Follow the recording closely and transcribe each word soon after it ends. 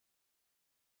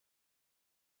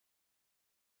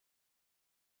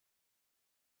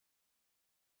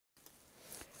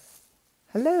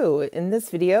Hello, in this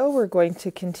video we're going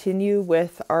to continue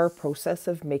with our process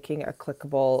of making a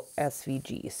clickable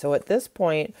SVG. So at this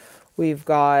point we've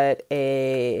got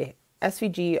a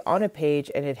SVG on a page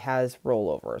and it has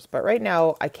rollovers, but right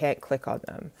now I can't click on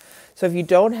them. So if you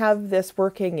don't have this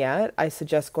working yet, I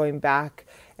suggest going back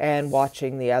and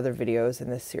watching the other videos in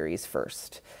this series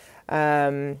first.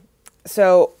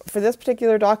 So for this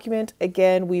particular document,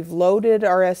 again, we've loaded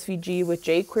our SVG with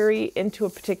jQuery into a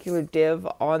particular div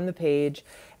on the page,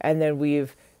 and then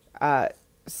we've,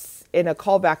 in a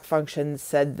callback function,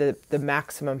 said that the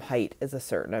maximum height is a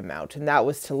certain amount, and that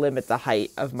was to limit the height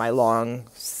of my long,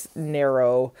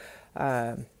 narrow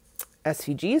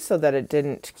SVG so that it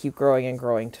didn't keep growing and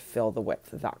growing to fill the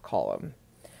width of that column.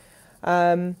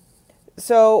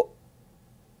 So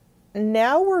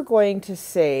now we're going to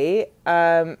say,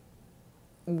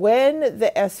 when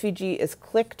the SVG is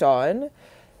clicked on,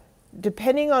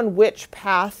 depending on which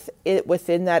path it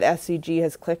within that SVG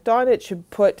has clicked on, it should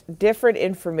put different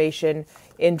information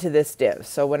into this div.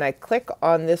 So when I click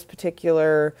on this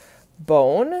particular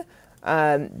bone,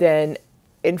 then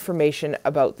information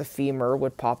about the femur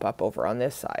would pop up over on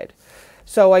this side.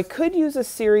 So I could use a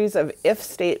series of if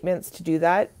statements to do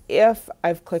that. If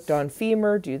I've clicked on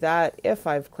femur, do that. If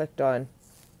I've clicked on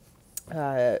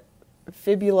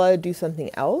fibula, do something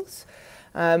else.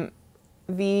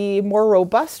 The more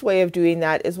robust way of doing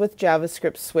that is with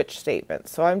JavaScript switch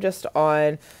statements. So I'm just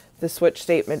on the switch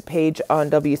statement page on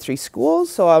W3 Schools,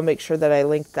 so I'll make sure that I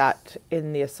link that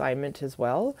in the assignment as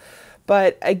well.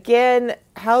 But again,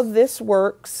 how this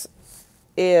works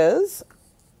is,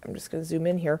 I'm just going to zoom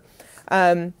in here.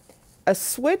 A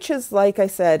switch is, like I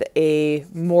said, a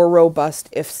more robust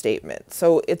if statement.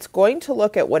 So it's going to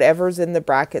look at whatever's in the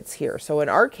brackets here. So in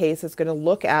our case, it's going to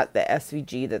look at the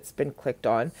SVG that's been clicked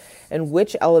on and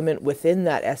which element within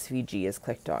that SVG is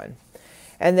clicked on.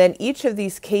 And then each of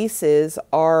these cases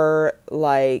are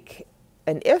like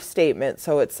an if statement.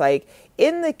 So it's like,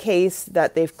 in the case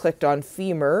that they've clicked on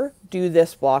femur, do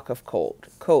this block of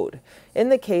code. In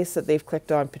the case that they've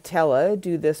clicked on patella,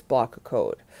 do this block of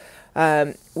code.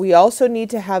 We also need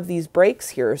to have these breaks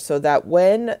here so that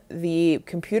when the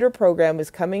computer program is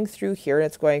coming through here and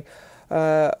it's going,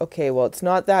 okay, well, it's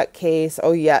not that case.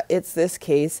 Oh yeah, it's this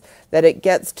case, that it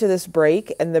gets to this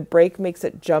break and the break makes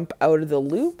it jump out of the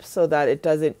loop so that it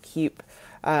doesn't keep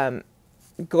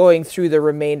going through the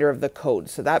remainder of the code.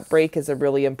 So that break is a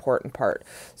really important part.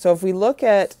 So if we look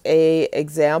at a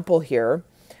example here,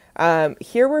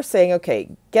 here we're saying, okay,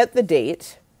 get the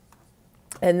date.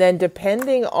 And then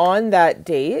depending on that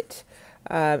date,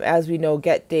 as we know,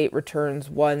 get date returns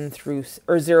 0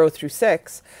 through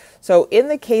 6. So in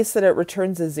the case that it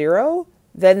returns a 0,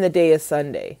 then the day is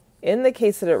Sunday. In the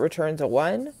case that it returns a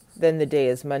 1, then the day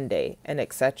is Monday, and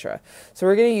etc. So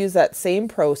we're going to use that same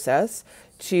process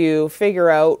to figure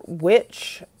out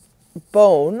which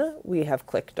bone we have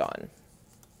clicked on.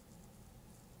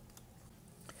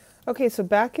 Okay, so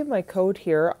back in my code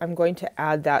here, I'm going to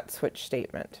add that switch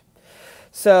statement.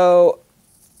 So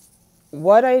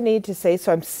what I need to say,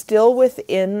 so I'm still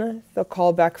within the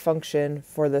callback function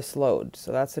for this load.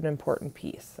 So that's an important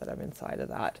piece that I'm inside of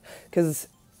that, because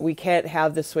we can't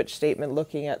have the switch statement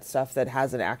looking at stuff that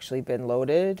hasn't actually been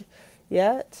loaded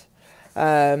yet.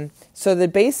 So the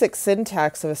basic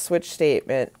syntax of a switch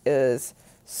statement is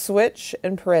switch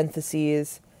in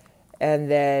parentheses and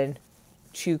then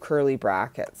 2 curly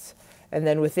brackets. And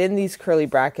then within these curly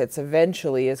brackets,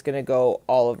 eventually is going to go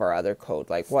all of our other code,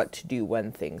 like what to do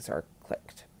when things are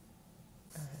clicked.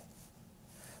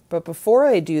 But before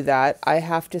I do that, I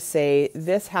have to say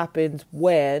this happens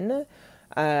when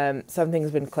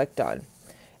something's been clicked on.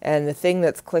 And the thing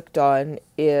that's clicked on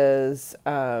is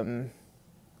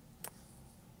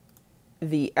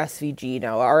the SVG.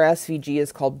 Now, our SVG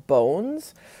is called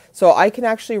bones. So I can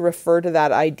actually refer to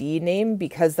that ID name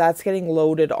because that's getting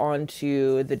loaded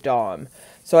onto the DOM.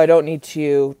 So I don't need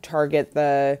to target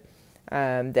the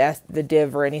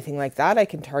div or anything like that. I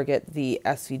can target the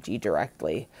SVG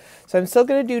directly. So I'm still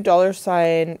going to do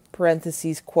 $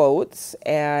 parentheses quotes,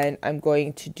 and I'm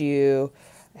going to do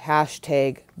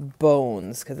hashtag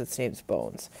bones because its name's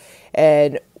bones.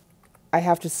 And I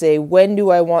have to say, when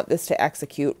do I want this to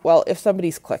execute? Well, if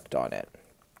somebody's clicked on it.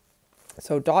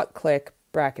 So .click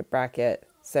bracket, bracket,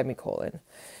 semicolon.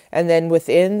 And then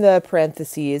within the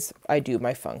parentheses, I do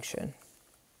my function.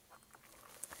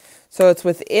 So it's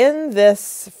within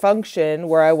this function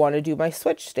where I want to do my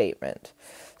switch statement.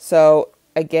 So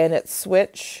again, it's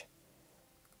switch,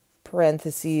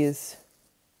 parentheses,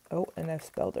 oh, and I've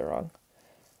spelled it wrong.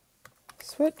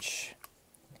 Switch,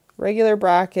 regular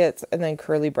brackets, and then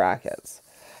curly brackets.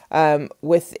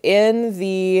 Within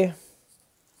the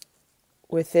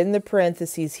within the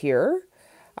parentheses here,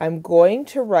 I'm going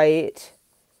to write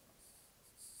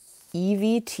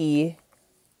EVT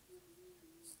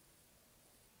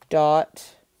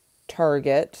dot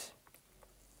target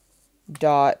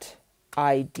dot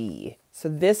ID. So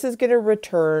this is going to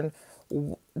return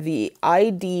the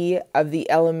ID of the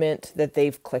element that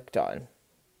they've clicked on.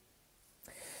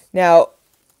 Now,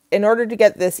 in order to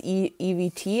get this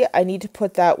EVT, I need to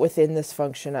put that within this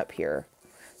function up here.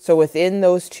 So within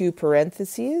those two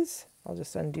parentheses, I'll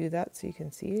just undo that so you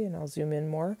can see, and I'll zoom in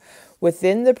more.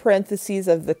 Within the parentheses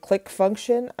of the click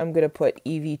function, I'm going to put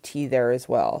EVT there as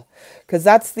well, because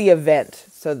that's the event,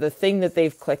 so the thing that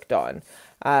they've clicked on.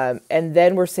 And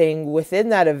then we're saying within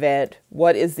that event,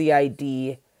 what is the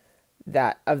ID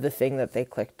of the thing that they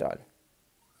clicked on.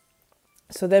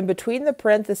 So then between the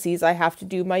parentheses, I have to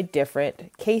do my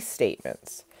different case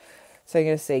statements. So I'm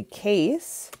going to say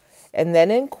case, and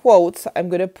then in quotes, I'm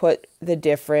going to put the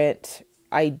different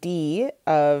ID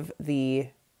of the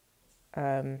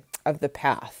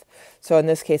path. So in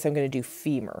this case, I'm going to do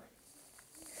femur.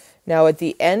 Now at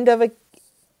the end of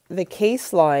the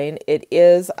case line, it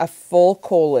is a full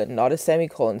colon, not a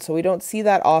semicolon. So we don't see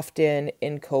that often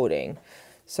in coding.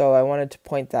 So I wanted to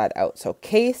point that out. So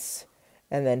case,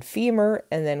 and then femur,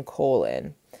 and then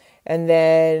colon. And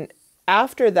then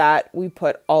after that, we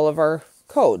put all of our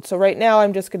code. So right now,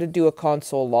 I'm just going to do a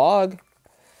console log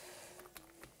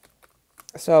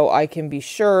so I can be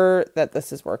sure that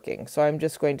this is working. So I'm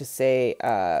just going to say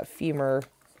femur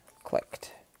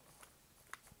clicked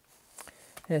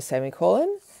and a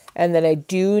semicolon. And then I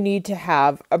do need to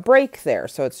have a break there.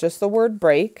 So it's just the word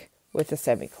break with a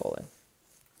semicolon.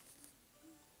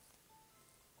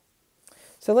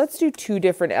 So let's do two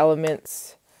different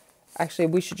elements. Actually,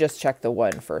 we should just check the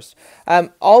one first.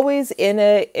 Always in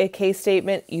a case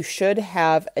statement, you should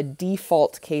have a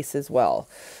default case as well.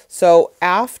 So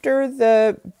after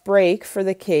the break for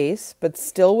the case, but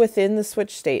still within the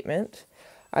switch statement,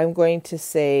 I'm going to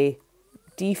say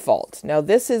default. Now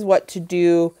this is what to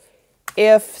do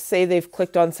if, say, they've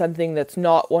clicked on something that's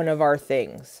not one of our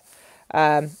things.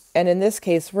 And in this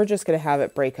case, we're just going to have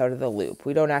it break out of the loop.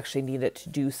 We don't actually need it to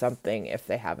do something if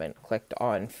they haven't clicked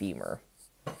on femur.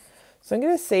 So I'm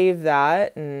going to save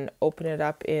that and open it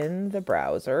up in the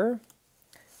browser.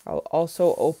 I'll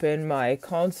also open my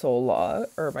console log,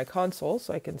 or my console,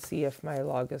 so I can see if my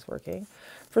log is working.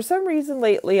 For some reason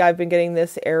lately, I've been getting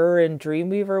this error in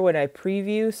Dreamweaver when I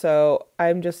preview, so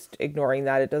I'm just ignoring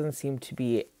that. It doesn't seem to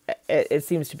be, it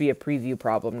seems to be a preview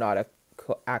problem, not a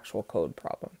actual code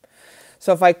problem.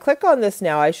 So if I click on this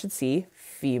now, I should see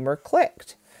femur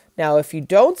clicked. Now, if you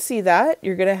don't see that,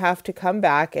 you're going to have to come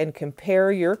back and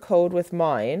compare your code with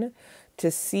mine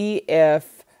to see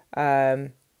if,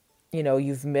 you know,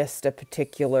 you've missed a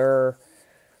particular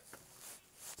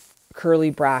curly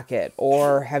bracket,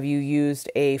 or have you used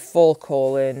a full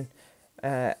colon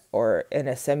or in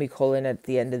a semicolon at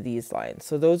the end of these lines.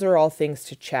 So those are all things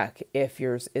to check if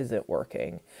yours isn't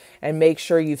working. And make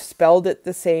sure you've spelled it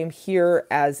the same here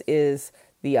as is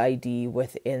the ID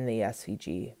within the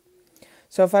SVG.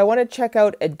 So if I want to check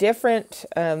out a different,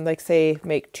 like say,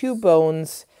 make two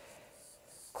bones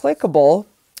clickable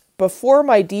before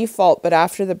my default, but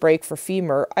after the break for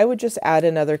femur, I would just add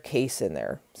another case in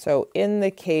there. So in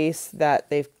the case that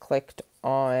they've clicked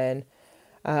on,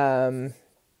 on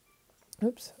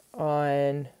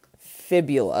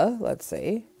fibula, let's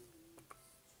say,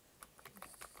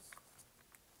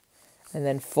 and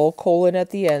then full colon at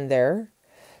the end there,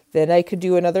 then I could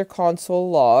do another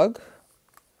console log.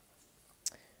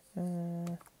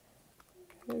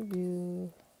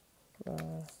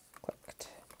 Clicked.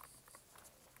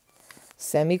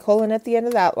 Semicolon at the end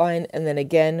of that line, and then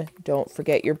again, don't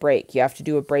forget your break. You have to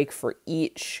do a break for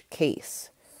each case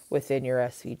within your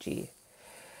SVG.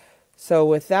 So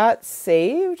with that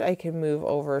saved, I can move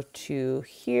over to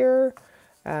here,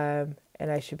 and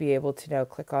I should be able to now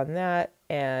click on that.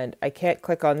 And I can't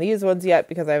click on these ones yet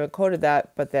because I haven't coded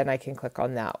that, but then I can click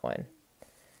on that one.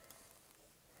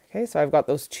 Okay, so I've got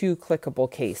those two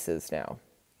clickable cases now.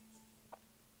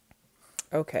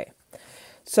 Okay,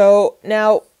 so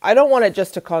now I don't want it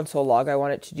just a console log. I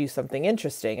want it to do something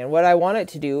interesting. And what I want it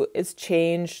to do is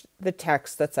change the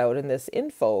text that's out in this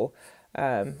info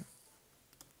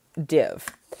div.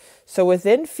 So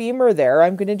within femur there,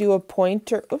 I'm going to do a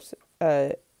pointer,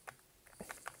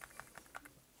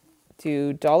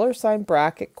 do $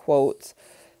 bracket quotes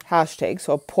hashtag,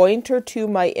 so a pointer to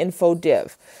my info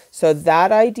div. So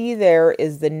that ID there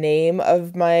is the name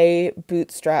of my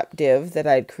bootstrap div that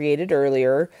I'd created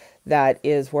earlier. That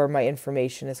is where my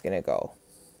information is going to go.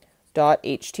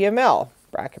 .html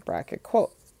bracket bracket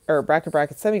quote, or bracket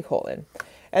bracket semicolon.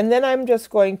 And then I'm just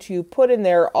going to put in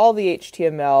there all the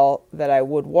HTML that I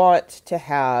would want to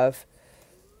have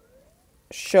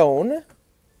shown.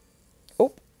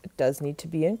 Oh, it does need to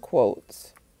be in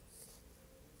quotes.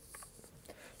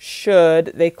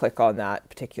 Should they click on that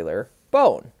particular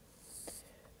bone.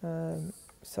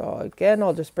 So again,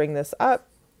 I'll just bring this up,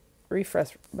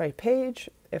 refresh my page.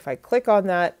 If I click on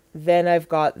that, then I've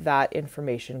got that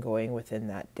information going within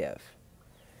that div.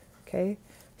 Okay,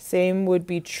 same would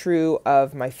be true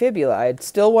of my fibula. I'd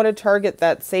still want to target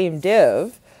that same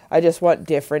div. I just want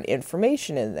different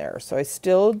information in there. So I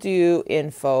still do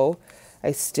info.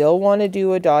 I still want to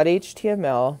do a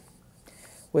 .html.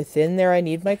 Within there, I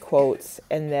need my quotes,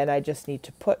 and then I just need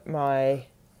to put my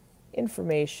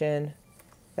information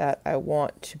that I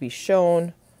want to be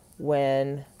shown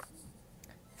when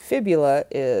fibula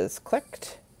is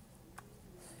clicked.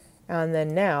 And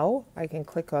then now I can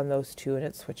click on those two and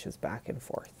it switches back and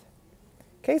forth.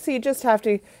 Okay, so you just have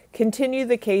to continue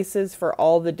the cases for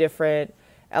all the different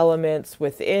elements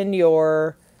within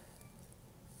your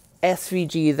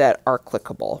SVG that are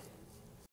clickable.